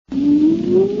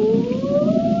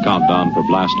Countdown for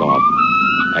blast off.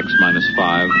 X minus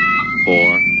 5,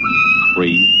 4,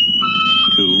 3,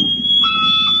 2,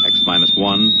 X minus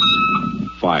 1,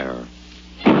 fire.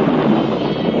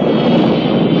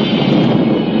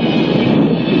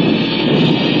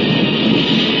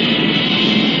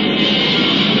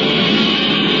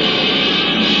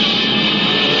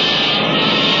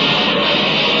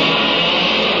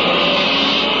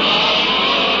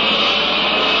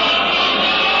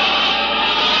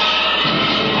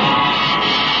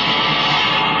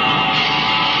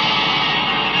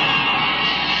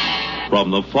 From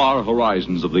the far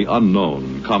horizons of the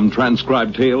unknown come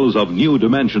transcribed tales of new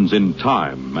dimensions in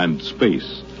time and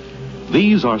space.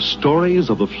 These are stories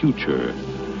of the future,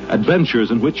 adventures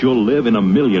in which you'll live in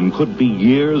 1,000,000 could-be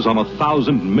years on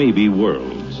 1,000 maybe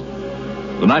worlds.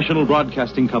 The National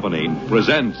Broadcasting Company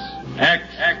presents X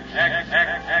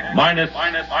minus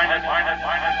 1.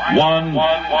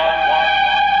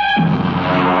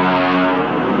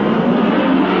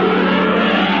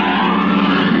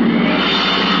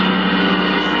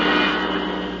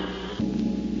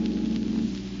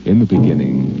 In the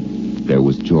beginning, there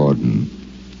was Jordan,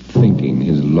 thinking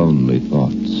his lonely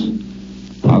thoughts.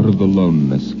 Out of the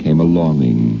loneness came a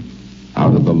longing.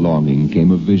 Out of the longing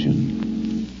came a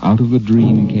vision. Out of the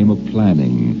dream came a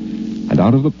planning. And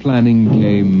out of the planning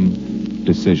came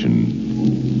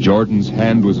decision. Jordan's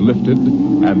hand was lifted,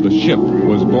 and the ship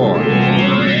was born.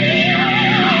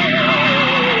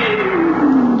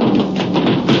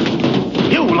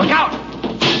 You, look out!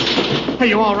 Are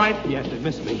you all right? Yes, it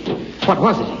missed me. What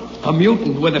was it? A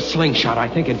mutant with a slingshot. I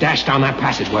think it dashed down that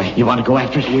passageway. You want to go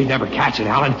after it? We'd never catch it,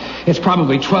 Alan. It's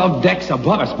probably 12 decks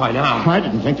above us by now. I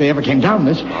didn't think they ever came down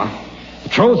this far.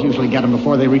 Patrols usually get them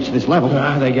before they reach this level.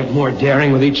 They get more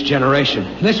daring with each generation.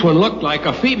 This one looked like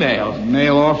a female.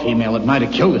 Male or female, it might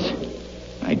have killed us.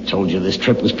 I told you this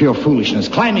trip was pure foolishness.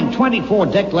 Climbing 24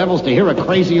 deck levels to hear a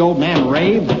crazy old man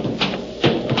rave.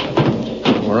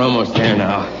 We're almost there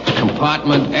now.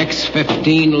 Compartment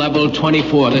X15, level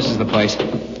 24. This is the place.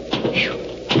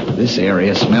 This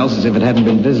area smells as if it hadn't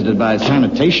been visited by a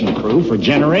sanitation crew for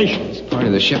generations. Part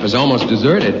of the ship is almost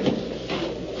deserted.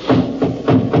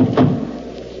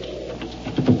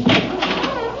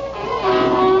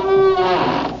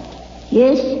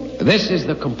 Yes? This is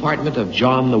the compartment of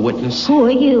John the Witness. Who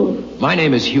are you? My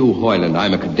name is Hugh Hoyland.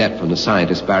 I'm a cadet from the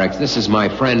scientist barracks. This is my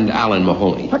friend Alan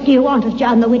Mahoney. What do you want of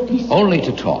John the Witness? Only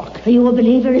to talk. Are you a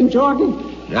believer in Jordan?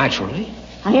 Naturally.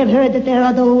 I have heard that there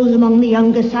are those among the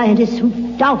younger scientists who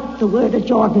doubt the word of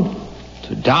Jordan.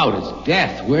 To doubt is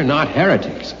death. We're not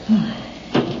heretics.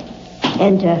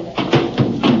 Enter.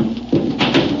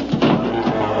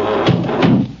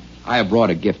 I have brought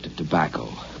a gift of tobacco,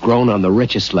 grown on the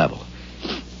richest level.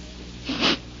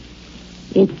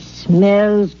 It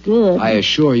smells good. I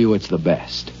assure you it's the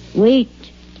best. Wait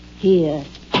here.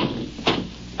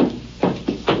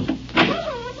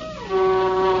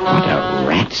 What a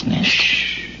rat's nest.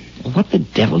 What the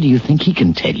devil do you think he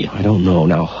can tell you? I don't know.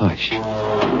 Now, hush.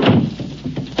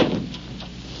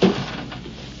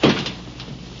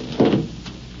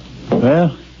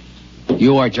 Well?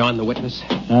 You are John the Witness?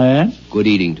 I am. Good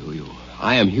eating to you.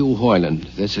 I am Hugh Hoyland.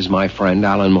 This is my friend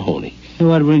Alan Mahoney.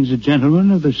 What brings a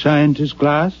gentleman of the scientist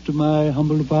class to my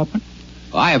humble apartment?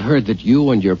 I have heard that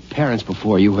you and your parents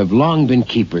before you have long been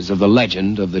keepers of the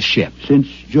legend of the ship. Since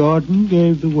Jordan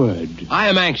gave the word. I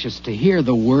am anxious to hear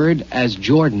the word as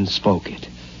Jordan spoke it.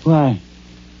 Why?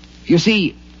 You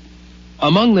see,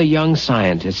 among the young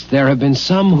scientists, there have been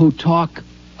some who talk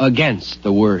against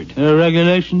the word. There are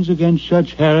regulations against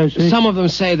such heresy? Some of them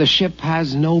say the ship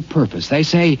has no purpose. They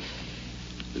say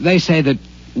that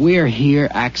we're here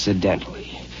accidentally.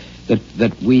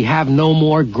 That we have no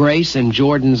more grace in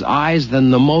Jordan's eyes than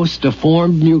the most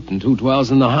deformed mutant who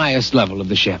dwells in the highest level of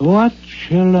the ship. What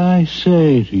shall I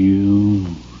say to you?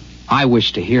 I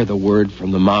wish to hear the word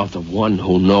from the mouth of one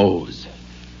who knows,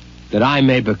 that I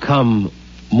may become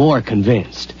more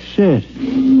convinced. Sit.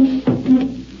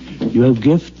 You have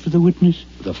gift for the witness?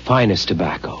 The finest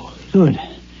tobacco. Good.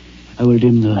 I will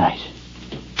dim the light.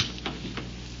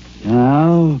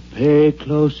 Now, pay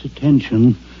close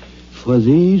attention, for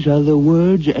these are the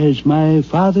words as my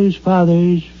father's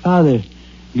father's father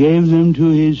gave them to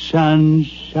his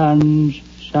son's son's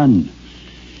son.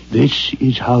 This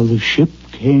is how the ship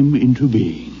came into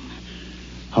being,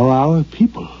 how our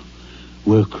people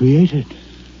were created.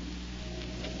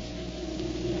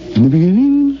 In the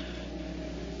beginning,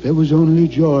 there was only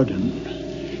Jordan,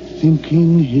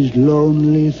 thinking his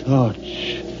lonely thoughts.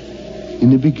 In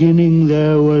the beginning,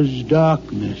 there was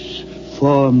darkness,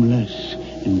 formless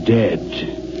and dead.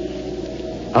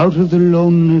 Out of the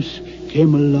loneness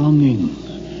came a longing.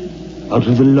 Out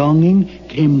of the longing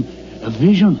came a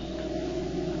vision.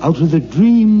 Out of the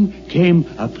dream came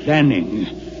a planning.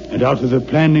 And out of the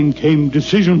planning came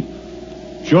decision.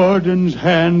 Jordan's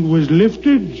hand was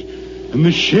lifted, and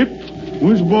the ship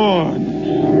was born.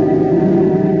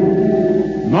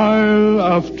 Mile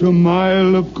after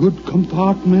mile of good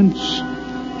compartments,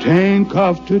 tank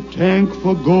after tank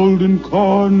for golden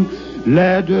corn,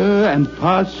 ladder and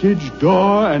passage,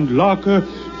 door and locker,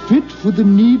 fit for the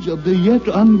needs of the yet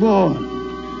unborn.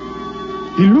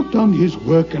 He looked on his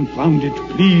work and found it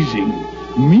pleasing,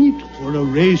 meet for a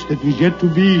race that was yet to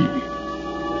be.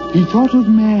 He thought of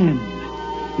man,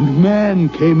 and man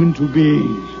came into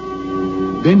being.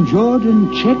 Then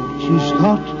Jordan checked his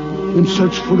thought and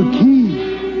searched for a key.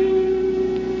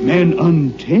 Man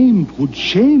untamed would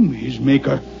shame his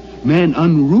maker. Man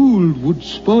unruled would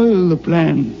spoil the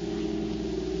plan.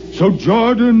 So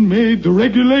Jordan made the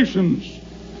regulations,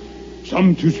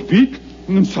 some to speak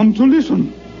and some to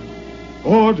listen.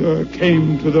 Order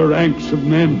came to the ranks of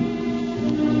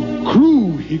men.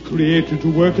 Crew he created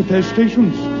to work at their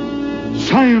stations.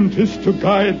 Scientists to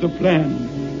guide the plan.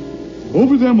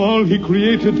 Over them all he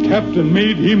created captain,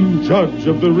 made him judge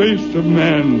of the race of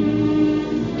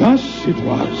man. Thus it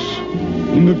was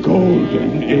in the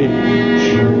golden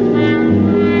age.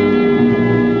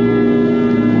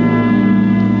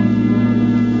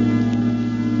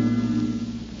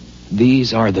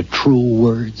 These are the true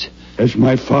words? As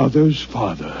my father's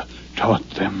father taught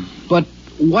them. But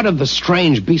what of the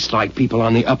strange beast-like people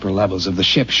on the upper levels of the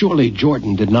ship? Surely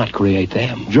Jordan did not create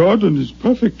them. Jordan is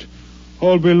perfect.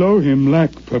 All below him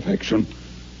lack perfection.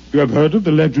 You have heard of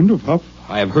the legend of Huff?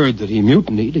 I have heard that he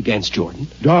mutinied against Jordan.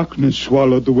 Darkness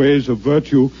swallowed the ways of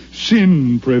virtue.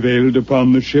 Sin prevailed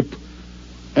upon the ship.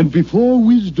 And before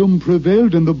wisdom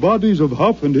prevailed and the bodies of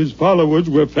Huff and his followers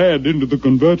were fed into the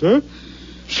converter,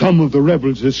 some of the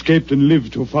rebels escaped and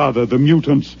lived to father the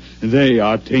mutants. They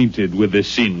are tainted with the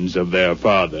sins of their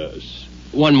fathers.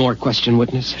 One more question,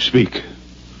 witness. Speak.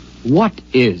 What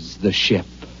is the ship?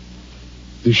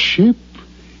 The ship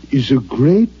is a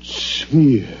great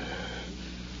sphere.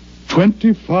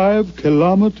 25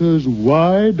 kilometers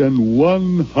wide and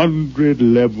 100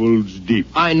 levels deep.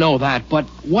 I know that, but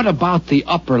what about the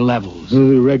upper levels?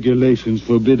 The regulations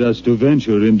forbid us to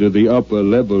venture into the upper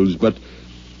levels, but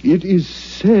it is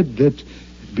said that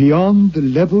beyond the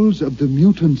levels of the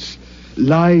mutants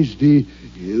lies the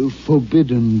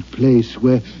forbidden place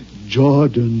where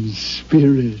Jordan's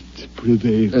spirit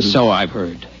prevails. So I've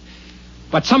heard.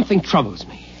 But something troubles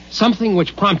me. Something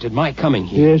which prompted my coming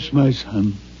here. Yes, my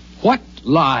son. What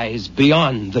lies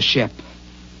beyond the ship?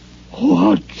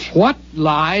 What? What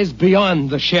lies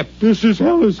beyond the ship? This is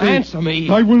heresy. Answer me.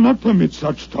 I will not permit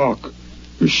such talk.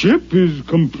 The ship is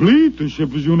complete. The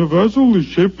ship is universal. The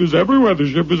ship is everywhere. The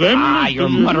ship is endless. Your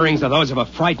mutterings are those of a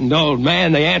frightened old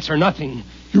man. They answer nothing.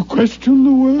 You question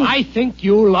the word? I think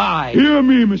you lie. Hear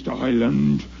me, Mr.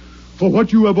 Highland. For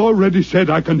what you have already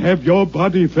said, I can have your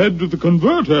body fed to the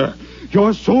converter.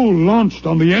 Your soul launched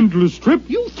on the endless trip.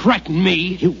 You threaten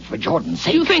me. You, for Jordan's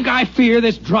sake. You think I fear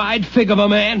this dried fig of a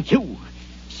man? You.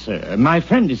 Sir, my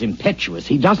friend is impetuous.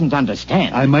 He doesn't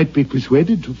understand. I might be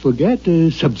persuaded to forget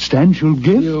a substantial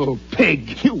gift. You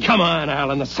pig. You. Come on,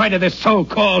 Alan. The sight of this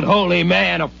so-called holy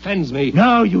man offends me.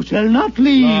 No, you shall not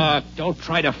leave. Don't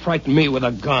try to frighten me with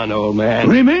a gun, old man.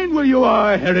 Remain where you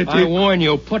are, heretic. I warn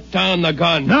you, put down the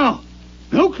gun. No.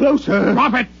 No closer.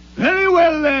 Drop it. Very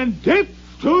well, then. Dip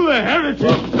to the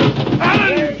heretic.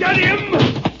 Alan, get him!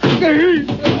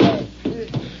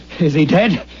 Is he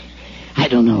dead? I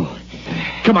don't know.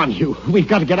 Come on, Hugh. We've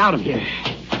got to get out of here.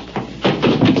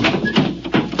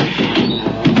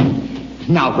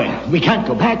 Now where? We can't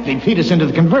go back. They'd feed us into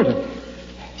the converter.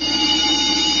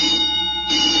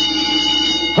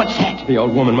 What's that? The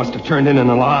old woman must have turned in an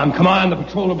alarm. Come on, the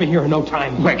patrol will be here in no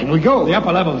time. Where can we go? The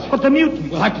upper levels. But the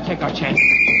mutants. We'll have to take our chance.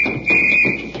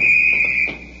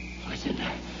 Listen,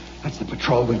 that's the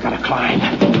patrol we've got to climb.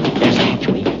 There's a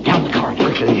hatchway. Down the corridor.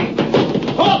 Quickly.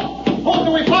 Halt! Halt,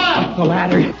 do we fire? The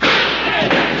ladder.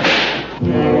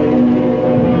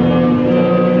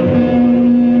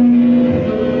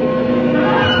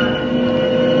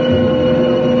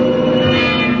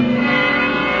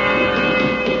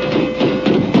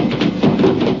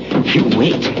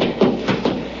 Wait.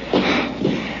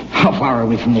 How far are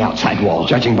we from the outside wall?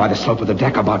 Judging by the slope of the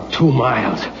deck, about 2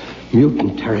 miles.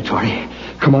 Mutant territory.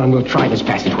 Come on, we'll try this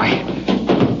passageway.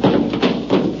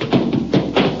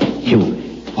 Hugh.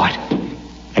 What?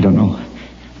 I don't know.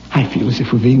 I feel as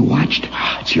if we're being watched.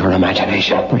 It's your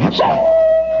imagination. Perhaps not.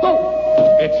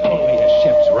 Oh! It's only a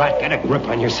ship's rat. Get a grip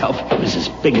on yourself. It's as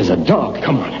big as a dog.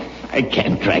 Come on. I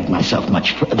can't drag myself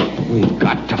much further. We've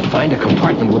got to find a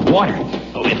compartment with water.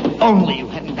 Oh, if only you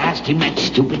hadn't asked him that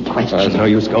stupid question. There's no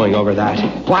use going over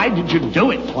that. Why did you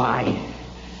do it? Why?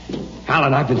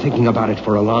 Alan, I've been thinking about it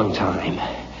for a long time.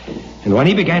 And when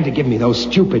he began to give me those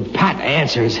stupid pat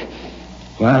answers,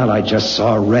 well, I just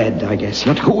saw red, I guess.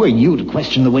 But who are you to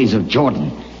question the ways of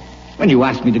Jordan? When you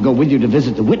asked me to go with you to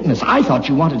visit the witness, I thought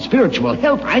you wanted spiritual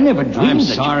help. I never dreamed I'm that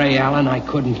sorry, Alan. I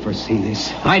couldn't foresee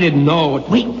this. I didn't know it.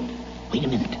 Wait a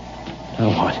minute. Now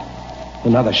what?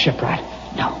 Another shipwreck?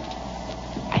 No.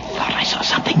 I thought I saw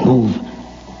something move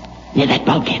near that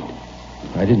bulkhead.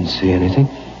 I didn't see anything.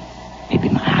 Maybe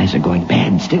my eyes are going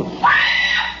bad still.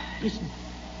 Listen.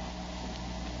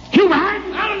 You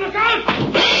behind? Alan, look out!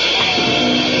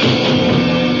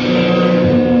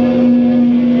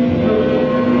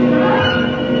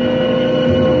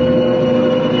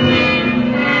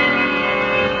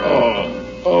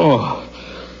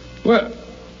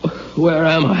 Where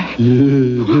am I?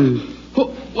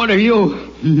 What are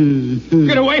you?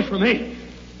 Get away from me!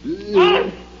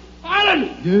 Alan!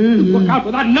 Alan! Look out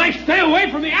with that knife! Stay away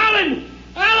from me, Alan!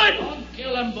 Alan! Don't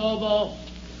kill him, Bobo.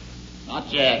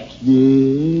 Not yet.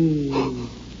 Who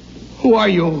are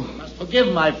you? Must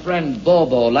forgive my friend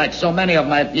Bobo. Like so many of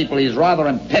my people, he's rather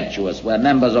impetuous where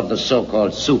members of the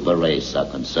so-called super race are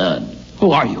concerned.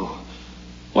 Who are you?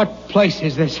 What place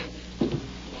is this?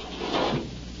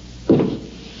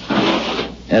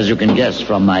 As you can guess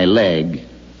from my leg,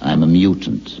 I'm a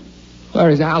mutant. Where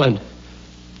is Alan?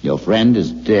 Your friend is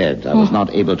dead. I was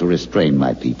not able to restrain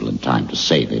my people in time to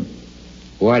save him.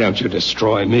 Why don't you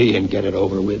destroy me and get it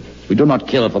over with? We do not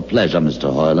kill for pleasure, Mr.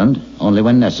 Hoyland, only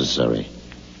when necessary.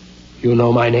 You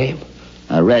know my name?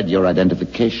 I read your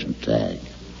identification tag.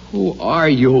 Who are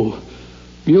you?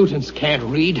 Mutants can't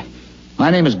read.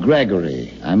 My name is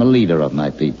Gregory. I'm a leader of my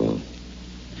people.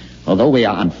 Although we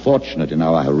are unfortunate in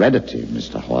our heredity,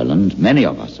 Mr. Hoyland, many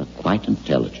of us are quite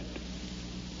intelligent.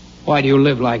 Why do you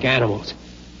live like animals?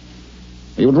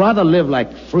 We would rather live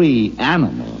like free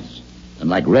animals than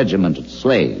like regimented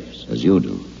slaves, as you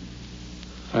do.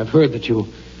 I've heard that you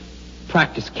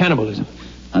practice cannibalism.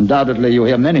 Undoubtedly, you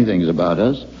hear many things about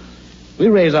us. We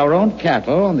raise our own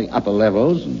cattle on the upper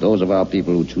levels, and those of our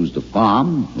people who choose to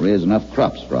farm raise enough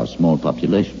crops for our small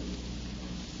population.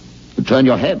 You turn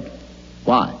your head.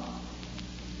 Why?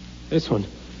 This one.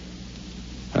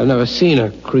 I've never seen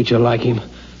a creature like him.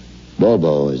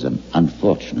 Bobo is an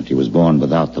unfortunate. He was born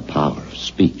without the power of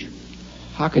speech.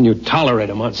 How can you tolerate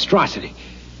a monstrosity?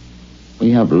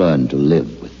 We have learned to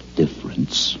live with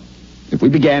difference. If we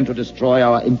began to destroy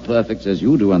our imperfects as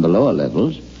you do on the lower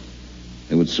levels,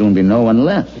 there would soon be no one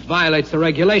left. It violates the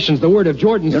regulations. The word of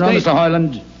Jordan states... You know, Mr.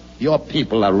 Hoyland, your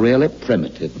people are really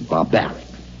primitive and barbaric.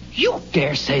 You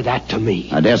dare say that to me?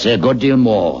 I dare say a good deal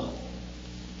more.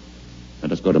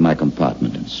 Let us go to my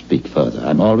compartment and speak further.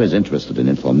 I'm always interested in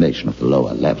information of the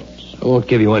lower levels. I won't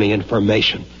give you any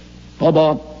information.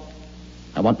 Bobo,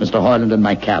 I want Mr. Hoyland in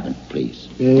my cabin, please.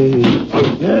 I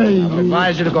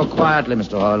advise you to go quietly,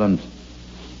 Mr. Hoyland.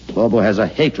 Bobo has a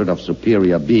hatred of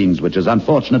superior beings, which is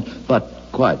unfortunate, but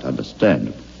quite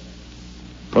understandable.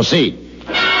 Proceed.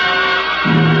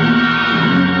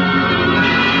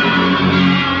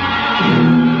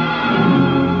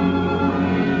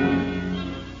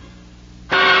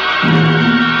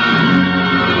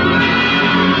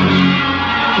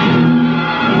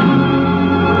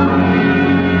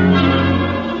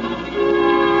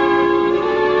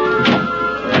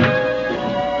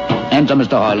 Enter,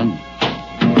 Mr. Hoyland.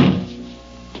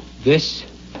 This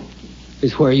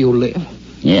is where you live?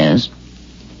 Yes.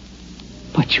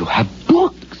 But you have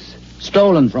books.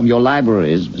 Stolen from your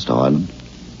libraries, Mr. Hoyland.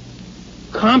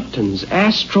 Compton's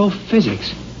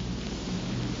Astrophysics.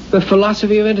 The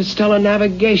Philosophy of Interstellar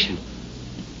Navigation.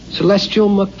 Celestial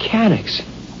Mechanics.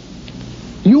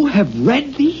 You have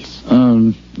read these?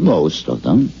 Most of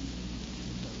them.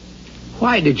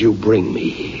 Why did you bring me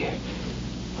here?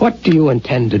 What do you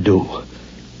intend to do?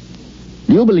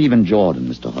 Do you believe in Jordan,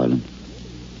 Mr. Hoyland?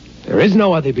 There is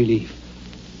no other belief.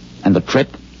 And the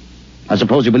trip? I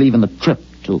suppose you believe in the trip,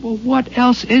 too. Well, what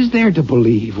else is there to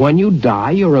believe? When you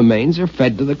die, your remains are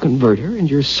fed to the converter,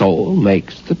 and your soul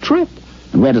makes the trip.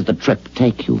 And where does the trip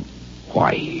take you?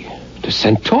 Why, to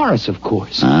Centaurus, of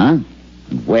course. Huh?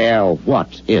 And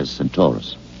what is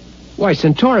Centaurus? Why,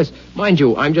 Centaurus, mind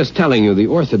you, I'm just telling you the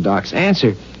orthodox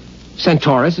answer.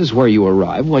 Centaurus is where you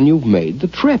arrive when you've made the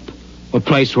trip. A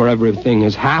place where everything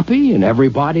is happy and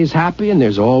everybody's happy and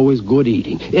there's always good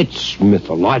eating. It's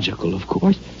mythological, of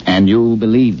course. And you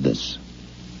believe this?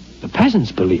 The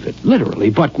peasants believe it, literally,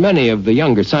 but many of the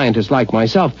younger scientists like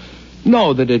myself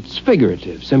know that it's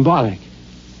figurative, symbolic.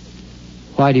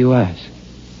 Why do you ask?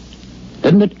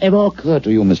 Didn't it ever occur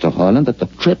to you, Mr. Hoyland, that the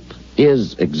trip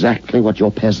is exactly what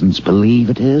your peasants believe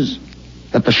it is?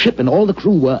 That the ship and all the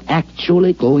crew were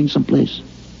actually going someplace?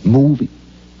 Moving?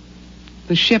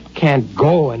 The ship can't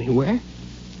go anywhere.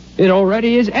 It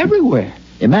already is everywhere.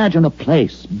 Imagine a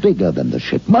place bigger than the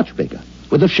ship, much bigger,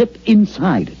 with the ship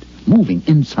inside it, moving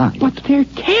inside. But there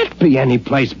can't be any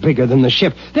place bigger than the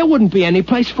ship. There wouldn't be any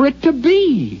place for it to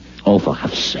be. Oh, for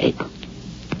heaven's sake.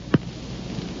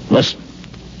 Listen,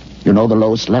 you know the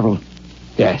lowest level?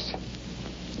 Yes.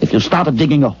 If you started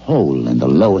digging a hole in the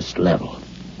lowest level,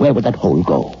 where would that hole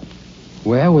go?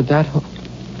 Where would that...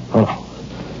 Oh,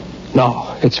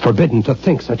 no, it's forbidden to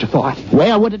think such a thought.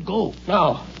 Where would it go?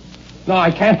 No, I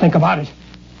can't think about it.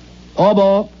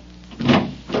 Bobo,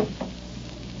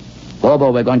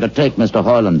 we're going to take Mr.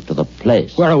 Hoyland to the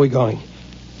place. Where are we going?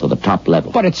 To the top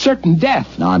level. But it's certain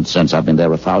death. Nonsense, I've been there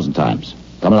 1,000 times.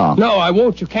 Come along. No, I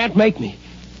won't. You can't make me.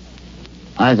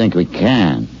 I think we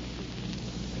can.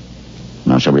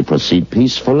 Now, shall we proceed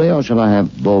peacefully, or shall I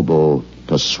have Bobo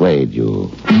persuade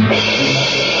you?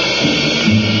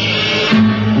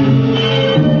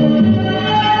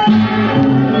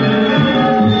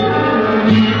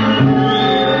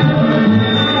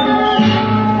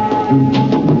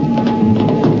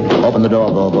 Open the door,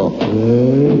 Bobo.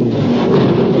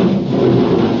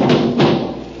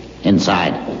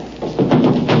 Inside.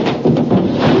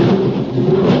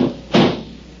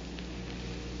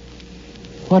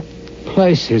 What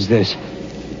place is this?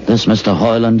 This, Mr.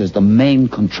 Hoyland, is the main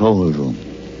control room.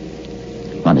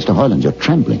 Why, Mr. Hoyland, you're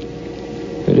trembling.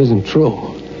 It isn't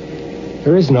true.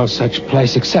 There is no such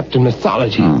place except in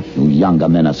mythology. Oh, you younger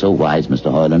men are so wise,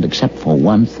 Mr. Hoyland, except for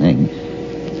one thing.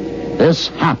 This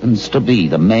happens to be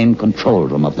the main control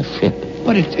room of the ship.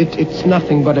 But it's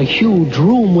nothing but a huge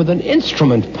room with an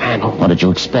instrument panel. What did you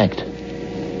expect?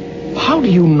 How do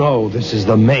you know this is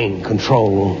the main control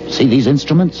room? See these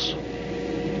instruments?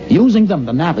 Using them,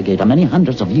 the navigator, many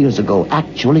hundreds of years ago,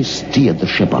 actually steered the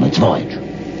ship on its voyage.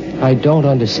 I don't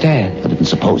understand. I didn't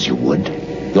suppose you would.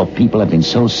 Your people have been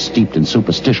so steeped in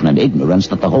superstition and ignorance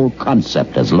that the whole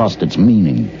concept has lost its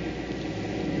meaning.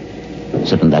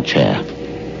 Sit in that chair.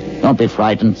 Don't be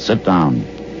frightened. Sit down.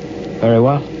 Very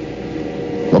well.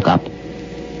 Look up.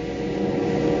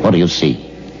 What do you see?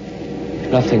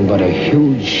 Nothing but a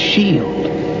huge shield.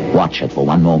 Watch it for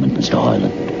one moment, Mr.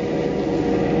 Hoyland.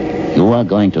 You are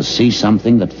going to see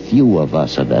something that few of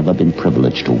us have ever been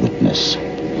privileged to witness.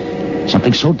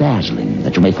 Something so dazzling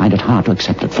that you may find it hard to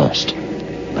accept at first.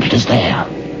 But it is there.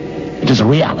 It is a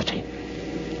reality.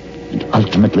 And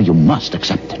ultimately you must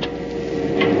accept it.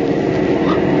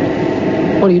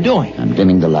 What are you doing? I'm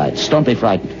dimming the lights. Don't be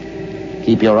frightened.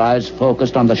 Keep your eyes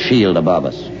focused on the shield above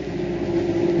us.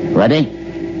 Ready?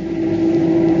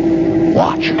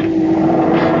 Watch.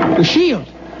 The shield.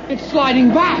 It's sliding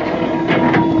back.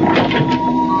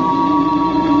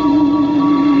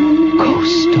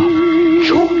 Ghost of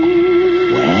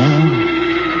Jordan. Well?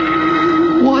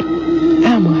 What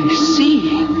am I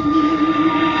seeing?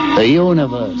 The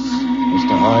universe,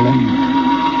 Mr. Harlan.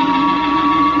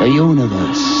 The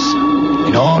universe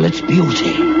in all its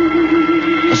beauty.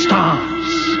 The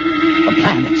stars, the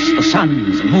planets, the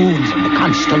suns and moons and the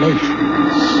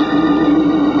constellations.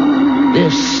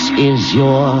 This is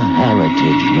your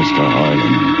heritage, Mr.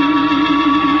 Harlan.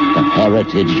 The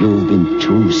heritage you've been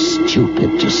too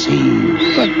stupid to see.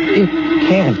 But it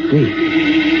can't be.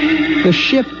 The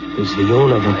ship is the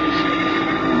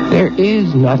universe. There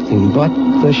is nothing but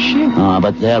the ship. Ah,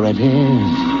 but there it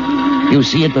is. You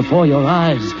see it before your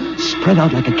eyes, spread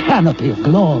out like a canopy of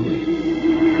glory.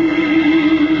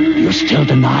 Do you still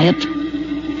deny it?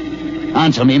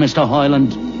 Answer me, Mr.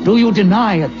 Hoyland. Do you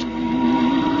deny it?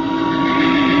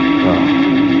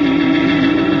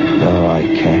 No, I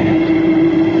can't.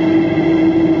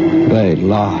 They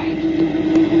lied.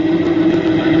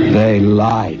 They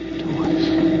lied to us.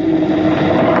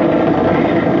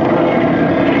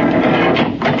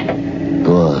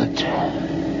 Good.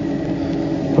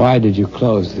 Why did you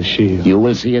close the shield? You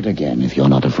will see it again if you're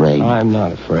not afraid. I'm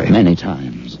not afraid. Many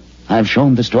times. I've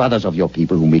shown this to others of your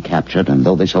people whom we captured, and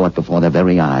though they saw it before their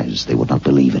very eyes, they would not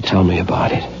believe it. Tell me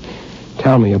about it.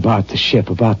 Tell me about the ship,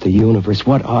 about the universe.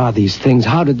 What are these things?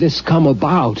 How did this come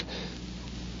about?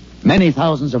 Many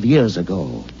thousands of years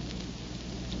ago,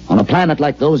 on a planet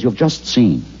like those you've just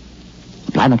seen,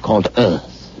 a planet called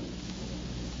Earth,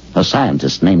 a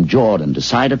scientist named Jordan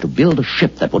decided to build a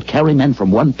ship that would carry men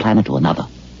from one planet to another.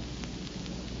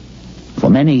 For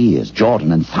many years,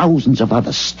 Jordan and thousands of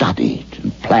others studied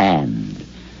and planned.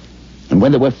 And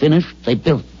when they were finished, they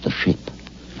built the ship.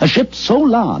 A ship so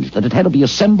large that it had to be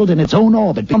assembled in its own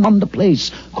orbit beyond the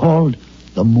place called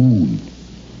the moon.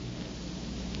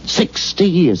 60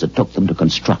 years it took them to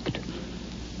construct.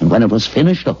 And when it was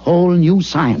finished, a whole new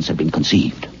science had been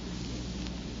conceived.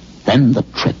 Then the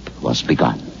trip was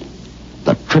begun.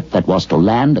 The trip that was to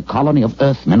land a colony of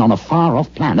Earthmen on a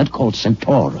far-off planet called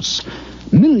Centaurus,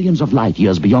 millions of light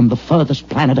years beyond the furthest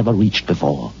planet ever reached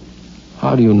before.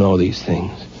 How do you know these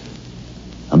things?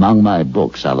 Among my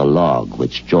books are the log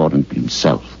which Jordan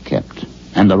himself kept,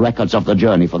 and the records of the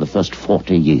journey for the first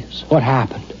 40 years. What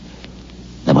happened?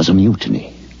 There was a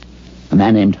mutiny. A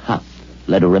man named Huff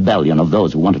led a rebellion of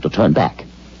those who wanted to turn back.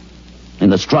 In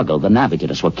the struggle, the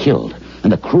navigators were killed,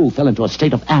 and the crew fell into a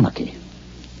state of anarchy.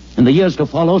 In the years to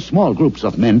follow, small groups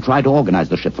of men tried to organize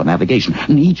the ship for navigation,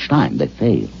 and each time they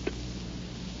failed.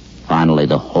 Finally,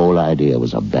 the whole idea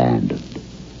was abandoned.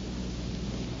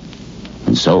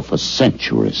 And so for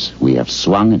centuries, we have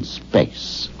swung in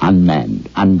space, unmanned,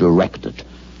 undirected,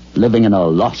 living in a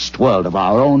lost world of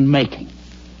our own making,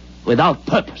 without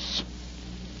purpose,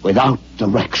 without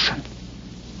direction.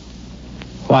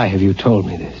 Why have you told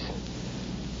me this?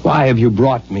 Why have you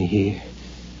brought me here?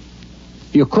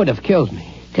 You could have killed me.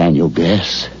 Can you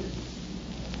guess?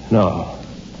 No.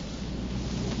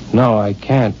 No, I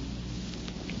can't.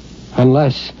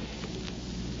 Unless...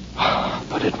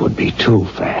 But it would be too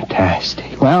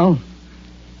fantastic. Well,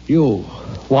 you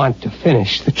want to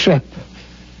finish the trip.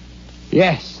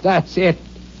 Yes, that's it.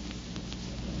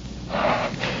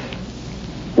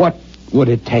 What would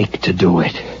it take to do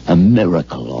it? A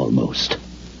miracle, almost.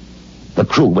 The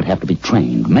crew would have to be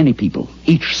trained. Many people,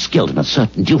 each skilled in a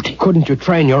certain duty. Couldn't you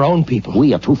train your own people?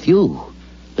 We are too few.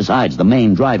 Besides, the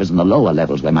main drivers in the lower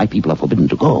levels where my people are forbidden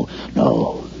to go.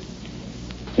 No.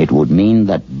 It would mean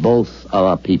that both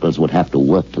our peoples would have to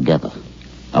work together.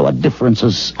 Our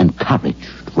differences encouraged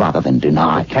rather than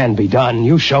denied. It can be done.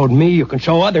 You showed me. You can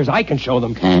show others. I can show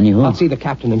them. Can you? I'll see the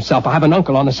captain himself. I have an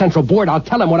uncle on the central board. I'll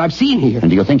tell him what I've seen here. And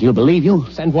do you think he'll believe you?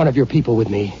 Send one of your people with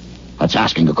me. That's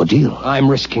asking a good deal. I'm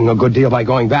risking a good deal by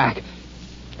going back.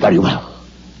 Very well.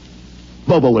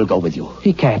 Bobo will go with you.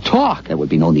 He can't talk. There will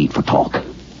be no need for talk.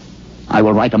 I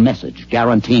will write a message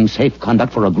guaranteeing safe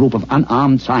conduct for a group of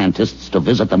unarmed scientists to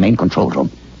visit the main control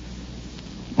room.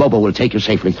 Bobo will take you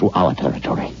safely through our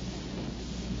territory.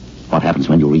 What happens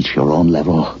when you reach your own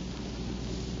level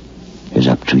is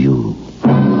up to you.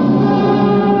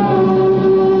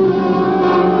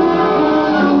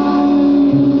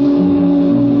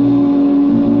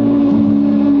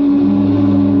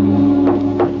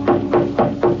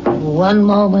 One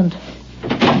moment.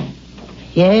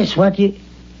 Yes, what you...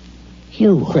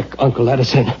 Quick, Uncle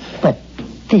Edison. But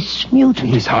this mutant...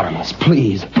 He's harmless,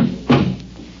 please.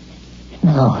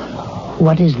 Now,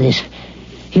 what is this?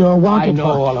 You're wanted I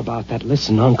know all about that.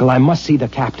 Listen, Uncle, I must see the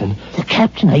captain. The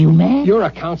captain? Are you mad? You're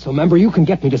a council member. You can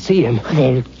get me to see him.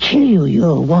 They'll kill you.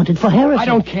 You're wanted for heresy. I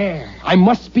don't care. I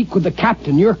must speak with the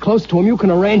captain. You're close to him. You can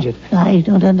arrange it. I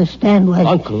don't understand why...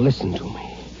 Uncle, listen to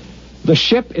me. The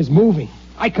ship is moving.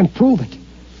 I can prove it.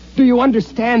 Do you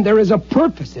understand? There is a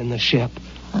purpose in the ship.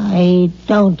 I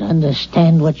don't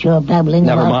understand what you're babbling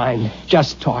about. Never mind.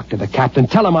 Just talk to the captain.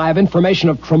 Tell him I have information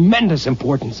of tremendous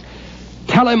importance.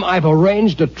 Tell him I've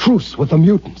arranged a truce with the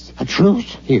mutants. A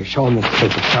truce? Here, show him this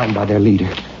paper signed by their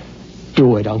leader.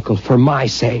 Do it, Uncle, for my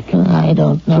sake. I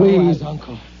don't know. Please,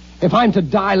 Uncle. If I'm to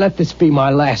die, let this be my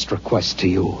last request to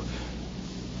you.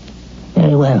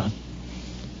 Very well.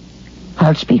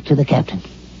 I'll speak to the captain.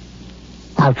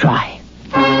 I'll try.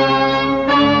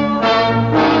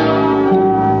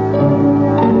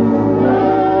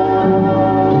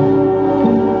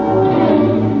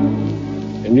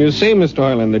 And you say, Mr.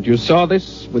 Heinlein, that you saw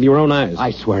this with your own eyes?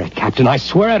 I swear it, Captain. I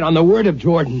swear it on the word of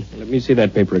Jordan. Let me see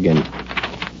that paper again.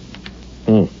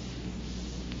 What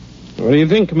do you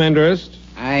think, Commander Ernest?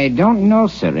 I don't know,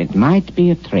 sir. It might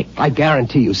be a trick. I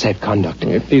guarantee you safe conduct.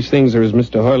 If these things are as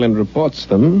Mr. Heinlein reports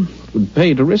them, it would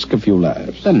pay to risk a few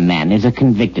lives. The man is a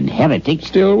convicted heretic.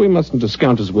 Still, we mustn't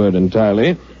discount his word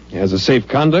entirely. He has a safe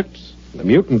conduct. The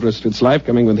mutant risked its life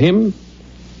coming with him.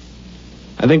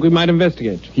 I think we might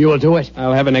investigate. You will do it?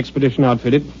 I'll have an expedition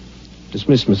outfitted.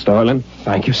 Dismiss, Mr. Heinlein.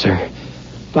 Thank you, sir.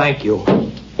 Thank you.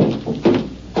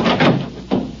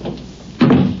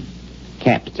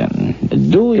 Captain,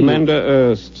 do you... Commander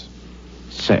Ernest.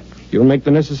 Sir. You'll make the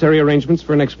necessary arrangements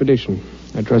for an expedition.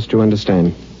 I trust you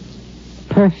understand.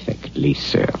 Perfectly,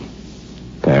 sir.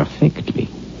 Perfectly.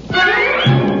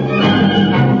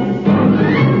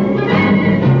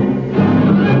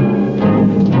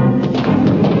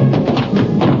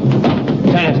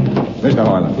 Mr.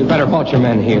 Heinlein. You'd better halt your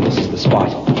men here. This is the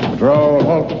spot. Patrol,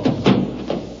 halt.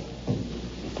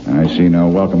 I see no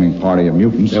welcoming party of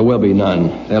mutants. There will be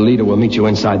none. Their leader will meet you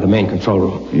inside the main control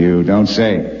room. You don't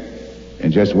say.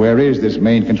 And just where is this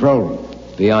main control room?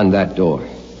 Beyond that door.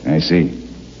 I see.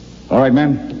 All right,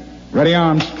 men. Ready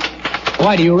arms.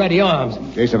 Why do you ready arms?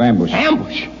 In case of ambush.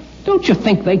 Ambush? Don't you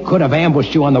think they could have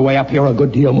ambushed you on the way up here a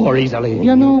good deal more easily?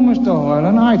 You know, Mr.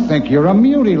 Hoyland, I think you're a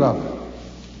mutie lover.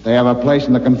 They have a place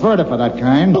in the converter for that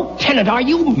kind. Lieutenant, are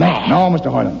you mad? No,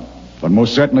 Mr. Hoyland. But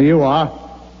most certainly you are.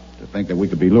 To think that we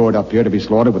could be lured up here to be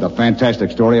slaughtered with a fantastic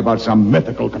story about some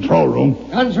mythical control room.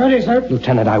 Guns ready, sir.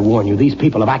 Lieutenant, I warn you, these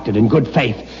people have acted in good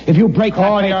faith. If you break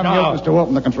that faith now... to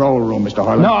open the control room, Mr.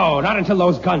 Hoyland. No, not until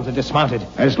those guns are dismounted.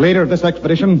 As leader of this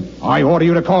expedition, I order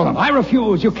you to call them. I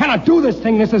refuse. You cannot do this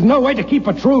thing. This is no way to keep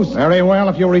a truce. Very well,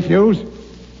 if you refuse.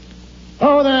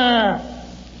 Oh, there!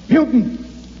 Mutant!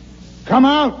 Come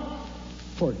out!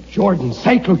 For Jordan's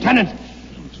sake, Lieutenant.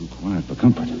 Too quiet for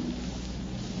comfort.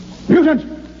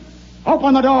 Mutant!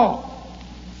 Open the door!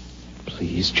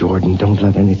 Please, Jordan, don't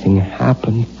let anything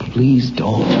happen. Please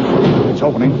don't. It's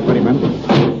opening. Ready, men.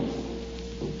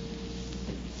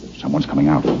 Someone's coming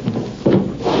out.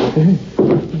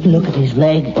 Look at his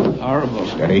leg. Horrible.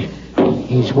 Steady.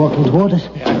 He's walking toward us.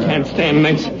 I can't stand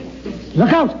this.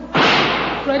 Look out!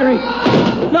 Gregory!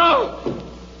 No!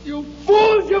 You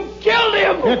fools! You've killed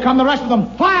him! Here come the rest of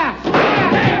them. Fire!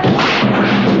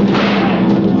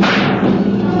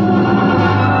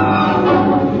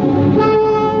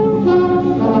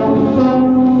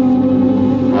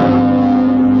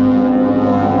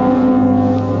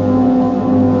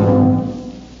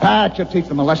 That should teach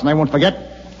them a lesson they won't forget.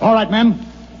 All right, men.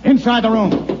 Inside the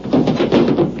room.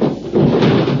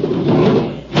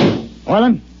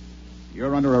 Hoyland,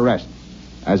 you're under arrest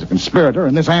as a conspirator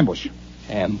in this ambush.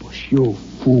 Ambush, you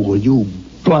fool, you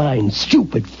blind,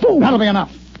 stupid fool. That'll be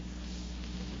enough.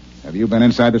 Have you been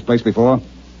inside this place before?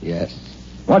 Yes.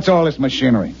 What's all this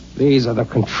machinery? These are the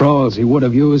controls he would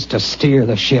have used to steer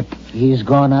the ship. He's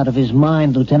gone out of his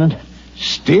mind, Lieutenant.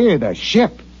 Steer the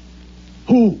ship?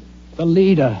 Who? The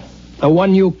leader. The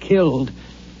one you killed.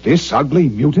 This ugly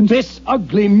mutant? This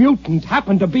ugly mutant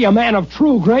happened to be a man of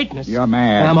true greatness. You're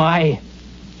mad. Am I?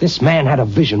 This man had a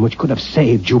vision which could have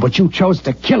saved you, but you chose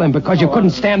to kill him because you couldn't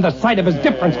stand the sight of his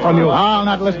difference from you. I'll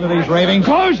not listen to these ravings.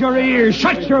 Close your ears.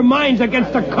 Shut your minds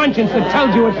against the conscience that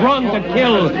tells you it's wrong to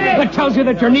kill. That tells you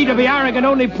that your need to be arrogant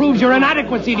only proves your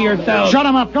inadequacy to yourself. Shut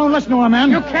him up. Don't listen to him, man.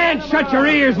 You can't shut your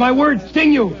ears. My words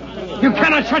sting you. You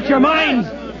cannot shut your minds.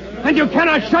 And you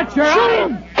cannot shut your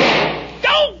eyes.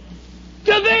 Don't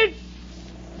do this.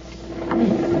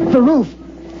 The roof.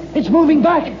 It's moving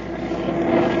back.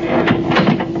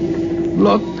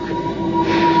 Look.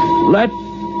 Let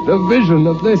the vision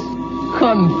of this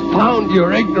confound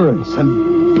your ignorance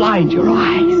and blind your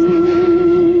eyes.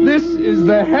 This is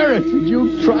the heritage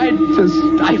you tried to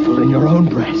stifle in your own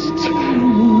breasts.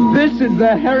 This is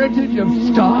the heritage of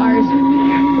stars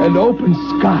and open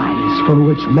skies for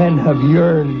which men have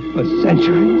yearned for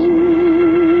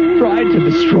centuries. Try to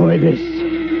destroy this,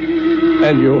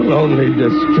 and you will only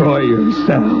destroy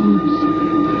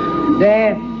yourselves.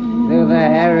 Death to the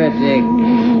heretic.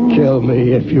 Kill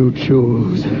me if you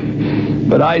choose.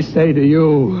 But I say to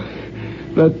you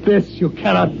that this you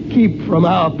cannot keep from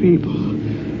our people.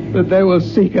 That they will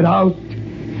seek it out,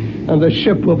 and the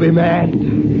ship will be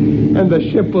manned, and the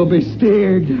ship will be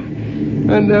steered,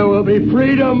 and there will be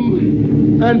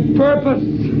freedom and purpose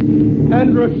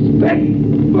and respect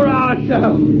for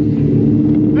ourselves.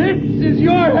 This is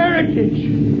your heritage.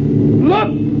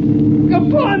 Look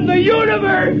upon the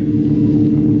universe.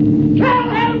 Kill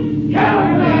him! Kill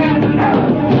him!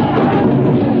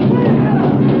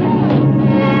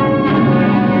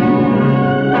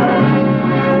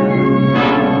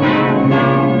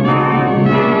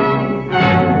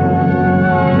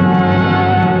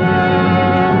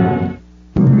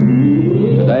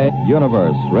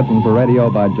 Universe, written for radio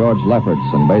by George Lefferts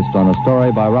and based on a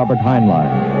story by Robert Heinlein.